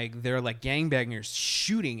and like they're like gangbangers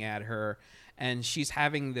shooting at her, and she's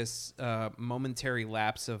having this momentary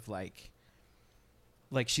lapse of like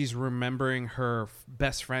she's remembering her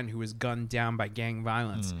best friend who was gunned down by gang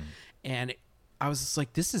violence. And I was just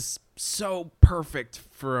like, this is so perfect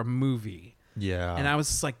for a movie. Yeah. And I was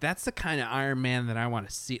just like, that's the kind of Iron Man that I want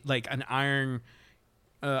to see, like an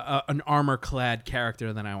armor-clad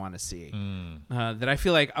character that I want to see. That I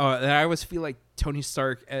feel like, that I always feel like Tony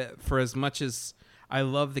Stark, for as much as I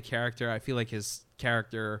love the character, I feel like his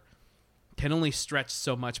character can only stretch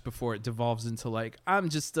so much before it devolves into like, I'm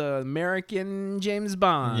just an American James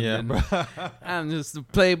Bond. Yeah, and I'm just a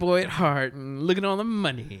playboy at heart and look at all the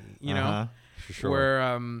money, For sure.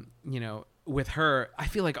 Where, with her, I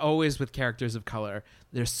feel like always with characters of color,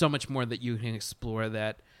 there's so much more that you can explore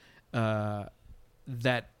that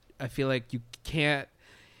that I feel like you can't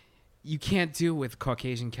do with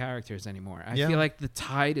Caucasian characters anymore. I feel like the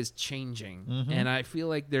tide is changing, and I feel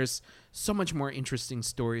like there's so much more interesting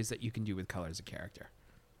stories that you can do with color as a character.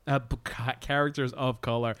 Characters of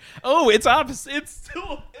color. Oh, it's opposite. It's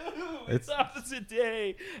still. It's opposite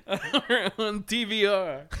day on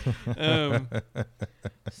TVR. Oh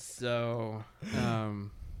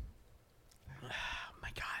my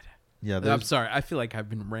God. Yeah, I'm sorry. I feel like I've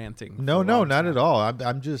been ranting. No, not at all.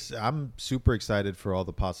 I'm super excited for all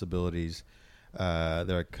the possibilities that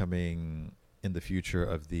are coming in the future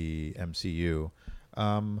of the MCU.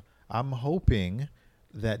 I'm hoping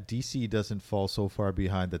that DC doesn't fall so far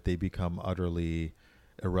behind that they become utterly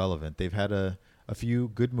irrelevant. They've had a few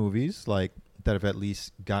good movies like that have at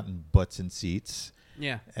least gotten butts in seats.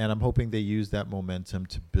 Yeah. And I'm hoping they use that momentum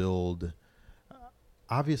to build.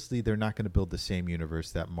 Obviously, they're not going to build the same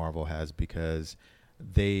universe that Marvel has because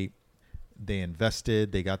they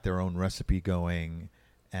invested, they got their own recipe going,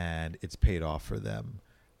 and it's paid off for them.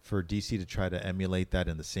 For DC to try to emulate that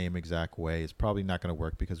in the same exact way is probably not going to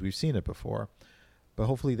work because we've seen it before. But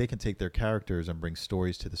hopefully they can take their characters and bring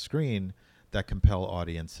stories to the screen that compel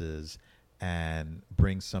audiences and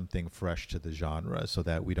bring something fresh to the genre so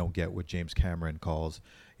that we don't get what James Cameron calls,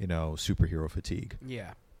 superhero fatigue.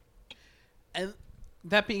 Yeah. And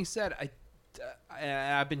that being said,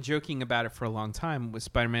 I've been joking about it for a long time with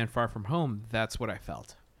Spider-Man Far From Home. That's what I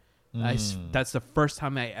felt. That's the first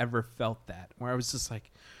time I ever felt that, where I was just like,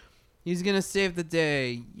 he's going to save the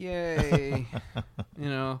day. Yay.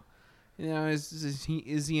 Is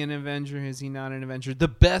he an Avenger? Is he not an Avenger? The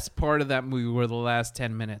best part of that movie were the last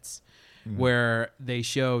 10 minutes where they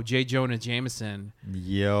show J. Jonah Jameson.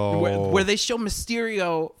 Where they show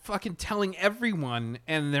Mysterio fucking telling everyone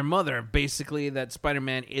and their mother, basically, that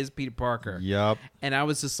Spider-Man is Peter Parker. Yep. And I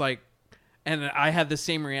was just like, and I had the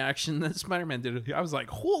same reaction that Spider-Man did. I was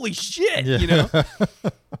like, holy shit,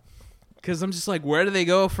 Because I'm just like, where do they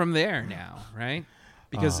go from there now, right?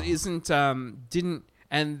 Because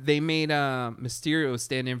and they made Mysterio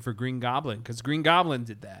stand in for Green Goblin because Green Goblin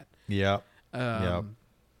did that. Yep.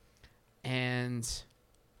 And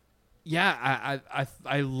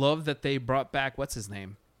I love that they brought back what's his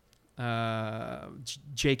name,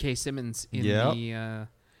 J.K. Simmons in the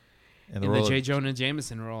J. Jonah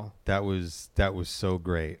Jameson role. That was so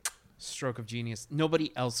great. Stroke of genius.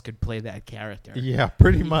 Nobody else could play that character. Yeah,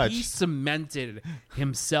 pretty much. He cemented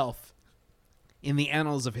himself in the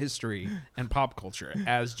annals of history and pop culture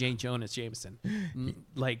as J. Jonah Jameson.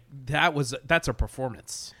 Like that's a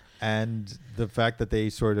performance. And the fact that they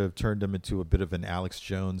sort of turned him into a bit of an Alex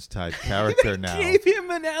Jones type character now. Gave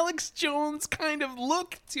him an Alex Jones kind of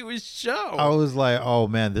look to his show. I was like, oh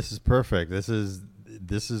man, this is perfect. This is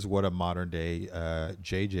what a modern day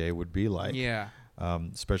JJ would be like. Yeah.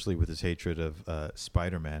 Especially with his hatred of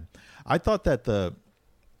Spider-Man. I thought that the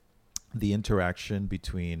interaction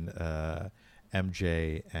between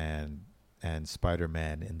MJ and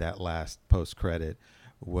Spider-Man in that last post-credit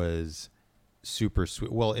was super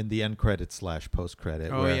sweet. Well, in the end credit /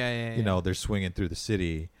 post-credit, where they're swinging through the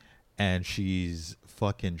city, and she's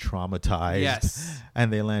fucking traumatized. Yes,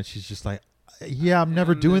 and they land. She's just like, "Yeah, I'm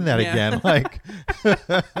never doing that again." Like,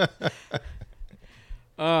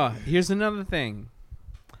 here's another thing.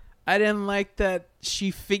 I didn't like that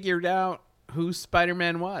she figured out who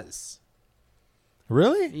Spider-Man was.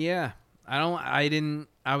 Really? Yeah. I didn't.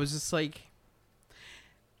 I was just like...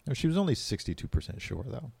 She was only 62% sure,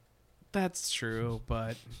 though. That's true,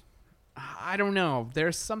 but I don't know.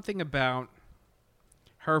 There's something about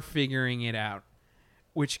her figuring it out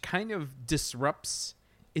which kind of disrupts...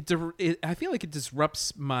 I feel like it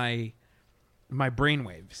disrupts my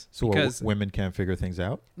brainwaves. So because women can't figure things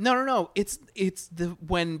out? No. It's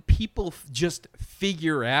when people just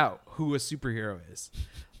figure out who a superhero is.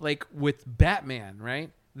 Like with Batman,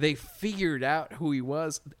 right? They figured out who he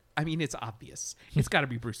was. I mean, it's obvious. It's got to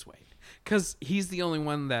be Bruce Wayne because he's the only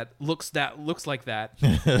one that looks like that,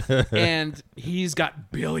 and he's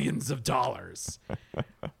got billions of dollars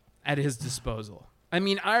at his disposal. I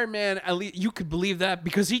mean, Iron Man, at least you could believe that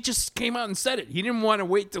because he just came out and said it. He didn't want to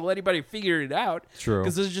wait till anybody figured it out. True.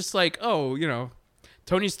 Because it's just like, oh,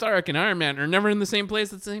 Tony Stark and Iron Man are never in the same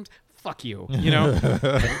place at the same time. Fuck you,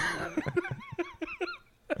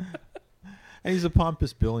 And he's a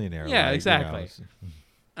pompous billionaire. Yeah, like, exactly.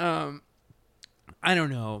 I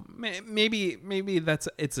don't know. Maybe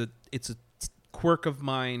it's a quirk of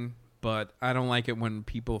mine, but I don't like it when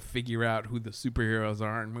people figure out who the superheroes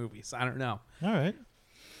are in movies. I don't know. All right.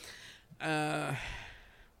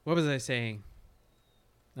 What was I saying?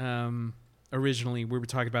 originally we were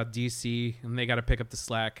talking about DC and they got to pick up the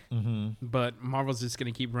slack, but Marvel's just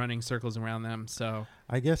going to keep running circles around them. So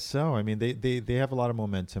I guess so. I mean, they have a lot of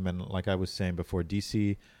momentum, and like I was saying before,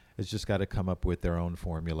 DC has just got to come up with their own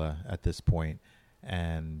formula at this point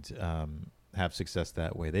and have success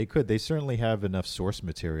that way. They certainly have enough source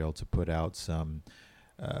material to put out some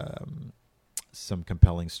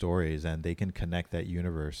compelling stories, and they can connect that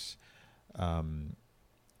universe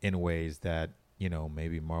in ways that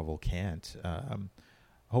maybe Marvel can't.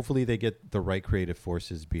 Hopefully they get the right creative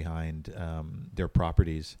forces behind their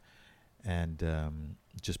properties and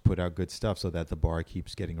just put out good stuff so that the bar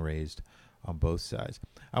keeps getting raised on both sides.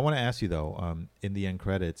 I want to ask you, though, in the end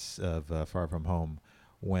credits of Far From Home,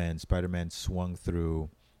 when Spider-Man swung through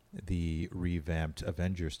the revamped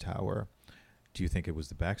Avengers Tower, do you think it was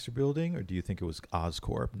the Baxter Building or do you think it was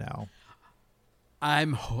Oscorp now?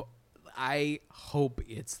 I hope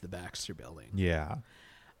it's the Baxter Building. Yeah.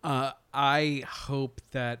 I hope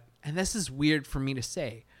that, and this is weird for me to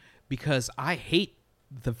say because I hate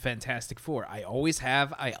the Fantastic Four. I always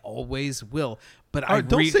have. I always will. But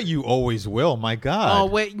don't say you always will. My God. Oh,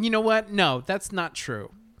 wait. You know what? No, that's not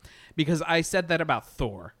true. Because I said that about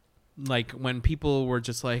Thor. Like when people were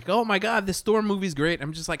just like, "Oh my God, this Thor movie's great."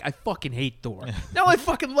 I'm just like, I fucking hate Thor. No, I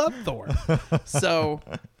fucking love Thor. So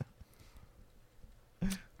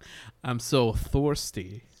I'm so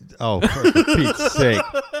thirsty. Oh, for Pete's sake.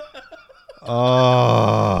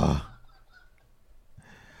 Oh.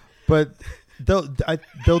 But they'll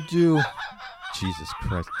do Jesus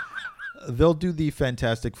Christ. They'll do the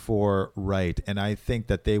Fantastic Four right, and I think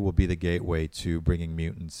that they will be the gateway to bringing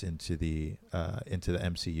mutants into the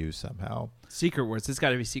MCU somehow. Secret Wars. It's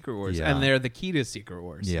got to be Secret Wars, yeah. And they're the key to Secret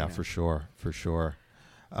Wars. Yeah, for sure.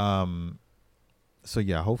 So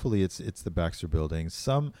yeah, hopefully it's the Baxter Building.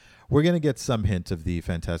 We're gonna get some hint of the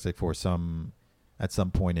Fantastic Four at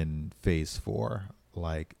some point in Phase 4.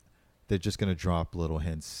 Like they're just gonna drop little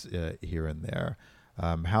hints here and there.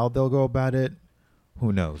 How they'll go about it,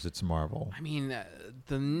 who knows? It's Marvel. I mean,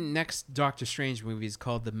 the next Doctor Strange movie is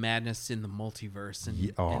called The Madness in the Multiverse,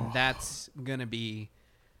 and that's gonna be.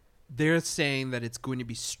 They're saying that it's going to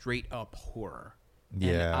be straight up horror.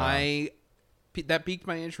 Yeah, and that piqued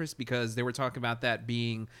my interest because they were talking about that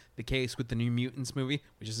being the case with the New Mutants movie,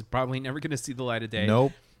 which is probably never going to see the light of day.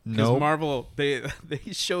 Nope. Because Marvel, they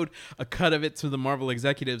showed a cut of it to the Marvel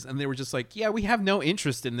executives, and they were just like, "Yeah, we have no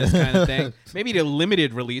interest in this kind of thing. Maybe a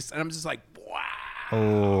limited release." And I'm just like, "Wow,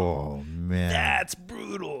 oh man, that's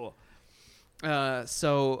brutal."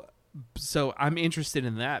 So I'm interested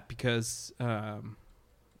in that because.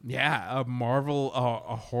 Yeah, a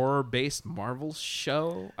horror-based Marvel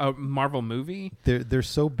show, a Marvel movie. They're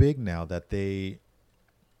so big now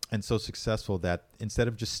and so successful that instead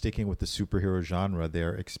of just sticking with the superhero genre,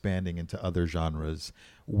 they're expanding into other genres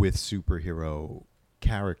with superhero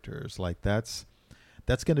characters. Like that's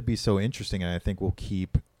going to be so interesting, and I think will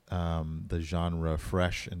keep the genre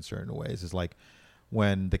fresh in certain ways. It's like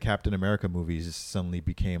when the Captain America movies suddenly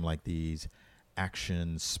became like these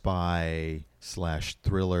action spy /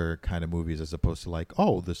 thriller kind of movies as opposed to like,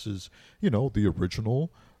 oh, this is the original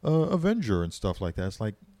Avenger and stuff like that. It's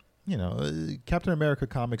like Captain America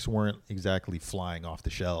comics weren't exactly flying off the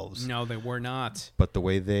shelves. No, they were not. But the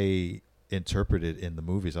way they interpreted in the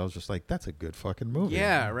movies, I was just like, that's a good fucking movie.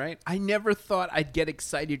 Yeah, right. I never thought I'd get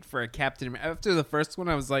excited for a Captain America. After the first one,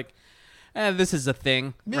 I was like, this is a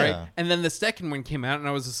thing, right? And then the second one came out, and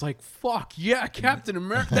I was just like, fuck, yeah, Captain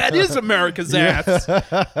America. That is America's ass.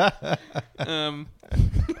 Oh,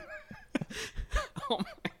 my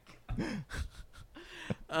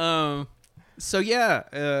God. So,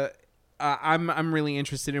 yeah, I'm really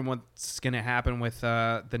interested in what's going to happen with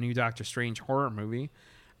the new Doctor Strange horror movie,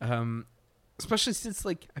 especially since,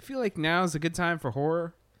 like, I feel like now is a good time for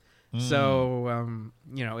horror. So,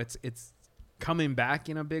 it's coming back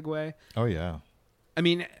in a big way. Oh yeah. I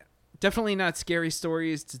mean, definitely not Scary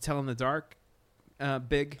Stories to Tell in the Dark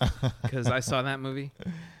big because I saw that movie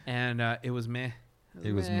and it was meh.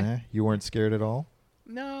 It was meh. You weren't scared at all?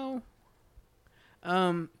 No.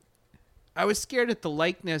 I was scared at the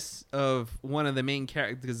likeness of one of the main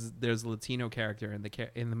characters because there's a Latino character in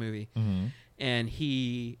the movie, and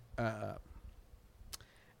he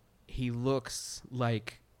looks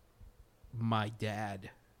like my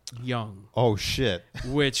dad. Young. Oh shit.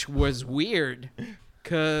 Which was weird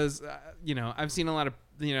because I've seen a lot of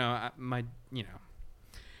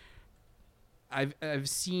I've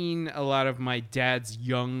seen a lot of my dad's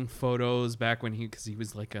young photos back when he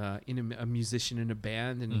was like a musician in a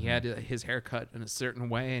band, and he had his haircut in a certain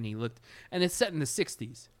way, and and it's set in the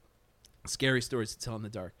 60s. Scary Stories to Tell in the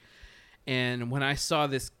Dark. And when I saw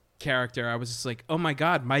this character, I was just like, oh my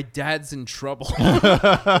God, my dad's in trouble.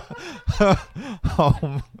 Oh,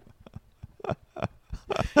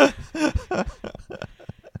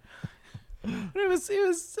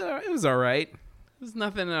 It was all right. There's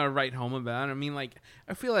nothing to write home about. I mean, like,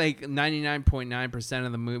 I feel like 99.9%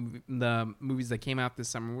 of the movies that came out this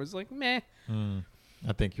summer was like, meh.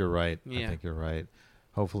 I think you're right. Yeah. I think you're right.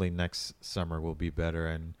 Hopefully next summer will be better,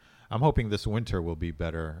 and I'm hoping this winter will be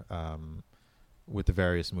better with the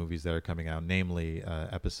various movies that are coming out, namely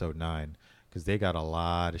Episode 9, because they got a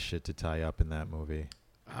lot of shit to tie up in that movie.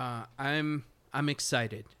 I'm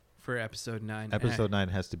excited for Episode 9. Episode 9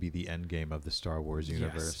 has to be the end game of the Star Wars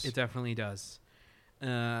universe. Yes, it definitely does.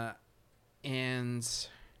 And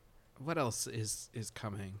what else is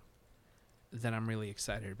coming that I'm really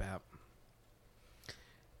excited about?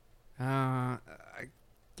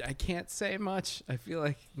 I can't say much. I feel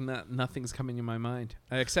like nothing's coming to my mind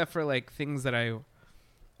except for like things that I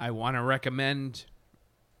want to recommend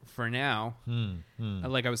for now.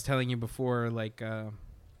 Like I was telling you before, like because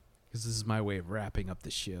this is my way of wrapping up the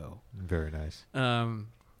show. Very nice. I'm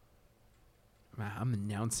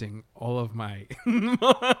announcing all of my. I'm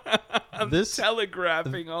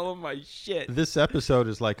telegraphing all of my shit. This episode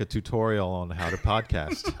is like a tutorial on how to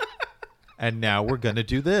podcast. And now we're going to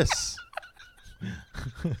do this.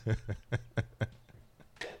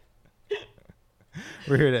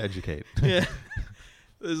 We're here to educate. Yeah.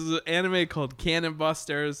 This is an anime called Cannon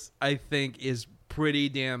Busters. I think is pretty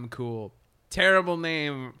damn cool. Terrible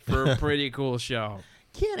name for a pretty cool show.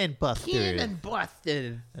 Cannon Busters. Cannon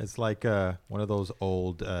Busters. It's like one of those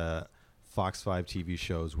old Fox 5 TV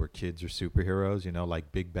shows where kids are superheroes, you know,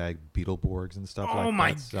 like Big Bag Beetleborgs and stuff like that. Oh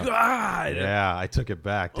my God. Yeah, I took it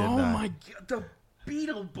back, didn't I? Oh my God. The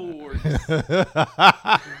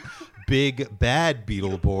Beetleborgs. Big Bad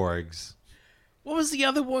Beetleborgs. What was the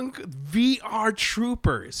other one? VR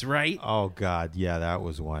Troopers, right? Oh, God. Yeah, that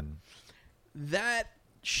was one. That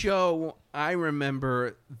show, I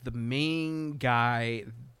remember the main guy,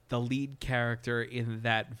 the lead character in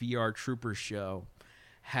that VR Troopers show,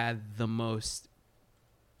 had the most,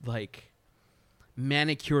 like,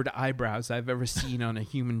 manicured eyebrows I've ever seen on a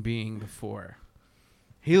human being before.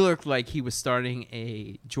 He looked like he was starting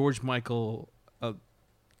a George Michael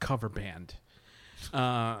cover band.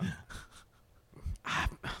 Oh my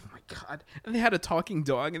God. And they had a talking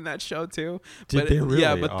dog in that show too. Did they really?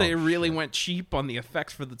 Yeah, but they Oh, really shit. went cheap on the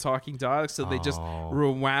effects for the talking dog, so they just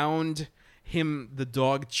rewound the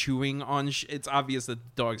dog chewing on it's obvious that the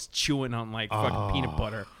dog's chewing on like fucking peanut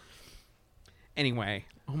butter. Anyway,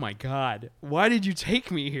 oh my God. Why did you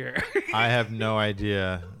take me here? I have no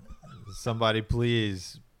idea. Somebody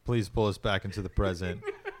please pull us back into the present.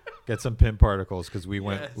 Get some pin particles because we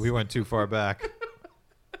went too far back.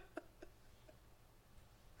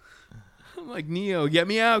 I'm like, Neo, get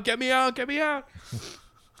me out.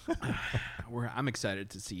 I'm excited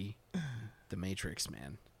to see The Matrix,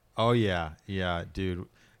 man. Oh yeah, dude,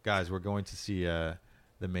 guys, we're going to see The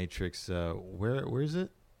Matrix. Where is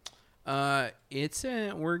it? We're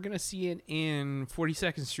gonna see it in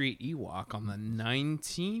 42nd Street Ewok on the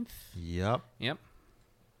 19th. Yep.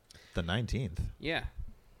 The 19th. Yeah.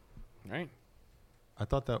 Right. I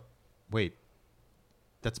thought that. Wait,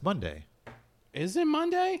 that's Monday. Is it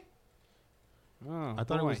Monday? Oh, I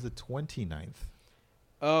thought it was the 29th.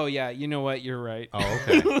 Oh yeah, you know what? You're right. Oh,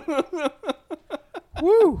 okay.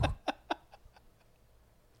 Woo!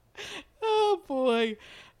 Oh boy.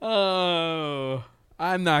 Oh,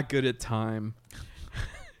 I'm not good at time.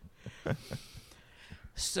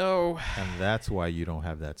 So. And that's why you don't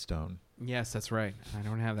have that stone. Yes, that's right. I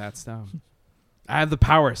don't have that stone. I have the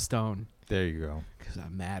Power Stone. There you go. Because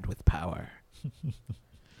I'm mad with power.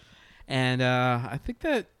 And I think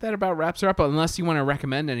that about wraps her up. Unless you want to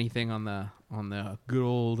recommend anything on the good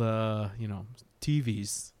old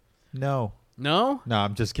TVs. No, No,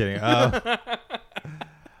 I'm just kidding.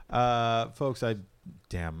 Folks,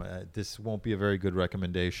 this won't be a very good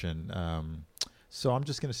recommendation. So I'm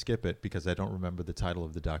just going to skip it because I don't remember the title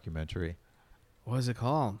of the documentary. What was it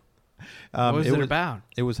called? What was it about?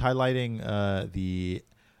 It was highlighting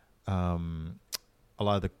a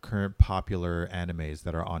lot of the current popular animes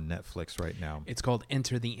that are on Netflix right now. It's called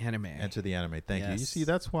Enter the Anime. Enter the Anime. Thank you. You Yes. see,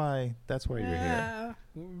 that's why you're here.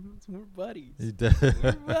 We're buddies. We're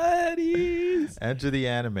We're buddies. Enter the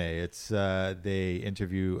Anime. It's they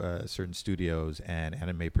interview certain studios and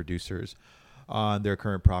anime producers on their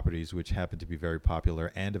current properties, which happen to be very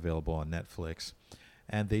popular and available on Netflix.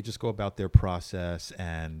 And they just go about their process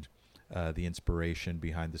and the inspiration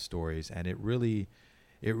behind the stories, and it really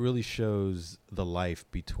shows the life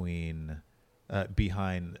behind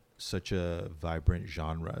such a vibrant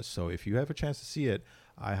genre. So if you have a chance to see it,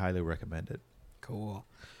 I highly recommend it. Cool.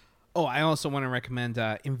 Oh, I also want to recommend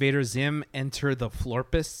Invader Zim, Enter the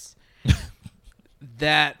Florpus.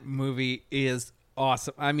 That movie is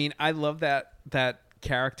awesome. I mean, I love that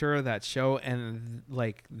character, that show, and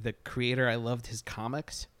like the creator. I loved his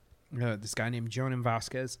comics. This guy named Jonan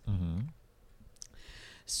Vasquez. Mm-hmm.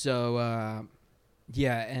 So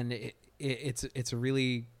yeah, and it's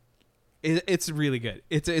really good.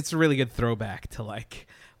 It's a really good throwback to like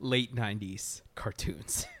late 90s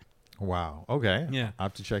cartoons. Wow. Okay. Yeah. I'll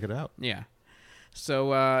have to check it out. Yeah.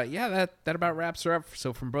 So yeah, that about wraps her up.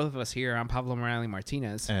 So from both of us here, I'm Pablo Morales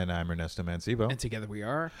Martinez, And I'm Ernesto Mancibo. and together we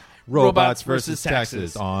are Robots versus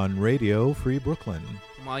Taxes on Radio Free Brooklyn.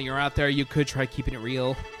 While you're out there, you could try keeping it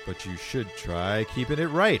real. But you should try keeping it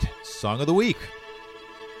right. Song of the week.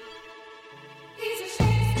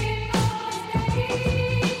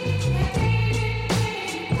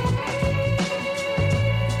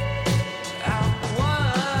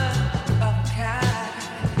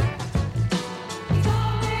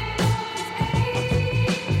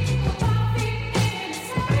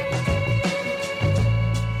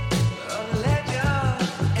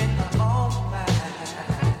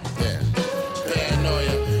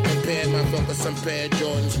 Some pair of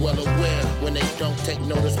Jordans well aware when they don't take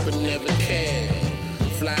notice but never care.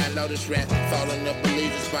 Flying Lotus rap, falling up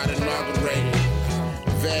believers by the inaugurated.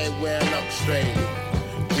 Very well orchestrated.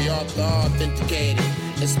 The author authenticated.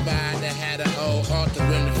 Inspired to have the old author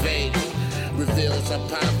renovated. Reveals how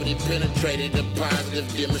poverty penetrated the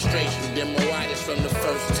positive demonstration. Demoitis from the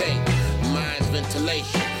first take. Mind's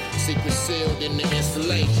ventilation. Secret sealed in the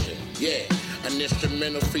installation. Yeah. An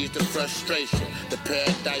instrumental frees the frustration. The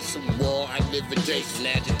paradise of war, I live adjacent.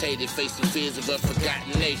 Agitated, facing fears of a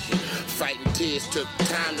forgotten nation. Fighting tears took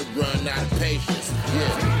time to run out of patience.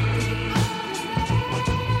 Yeah.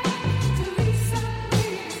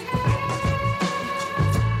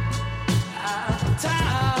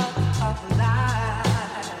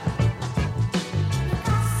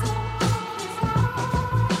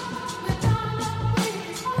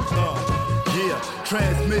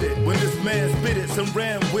 Transmitted when this man spit it, some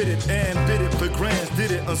ran with it and did it for grands,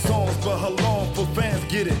 did it on songs, but how long for fans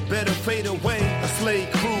get it? Better fade away. A slave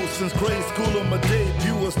crew since grade school on my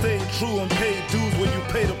debut. I stayed true and paid dues when you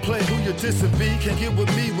pay to play. Who you dissing be? Can't get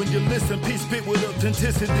with me when you listen. Peace spit with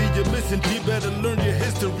authenticity. You're missing G. Better learn your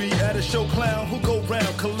history. At a show clown who go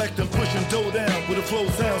round collecting, pushing dough down with a flow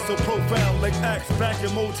sound so profound like axe back in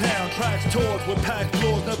Motown. Tracks tours with packed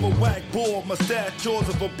floors, never whack board. Mustache jaws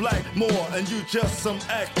of a black Moor, and you just some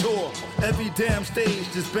actor. Every damn stage,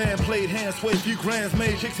 this band played hand sway. Few grands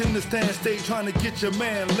made, chicks in the stand stage trying to get your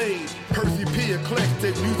man laid. Percy P.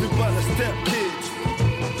 eclectic, music by the step kid.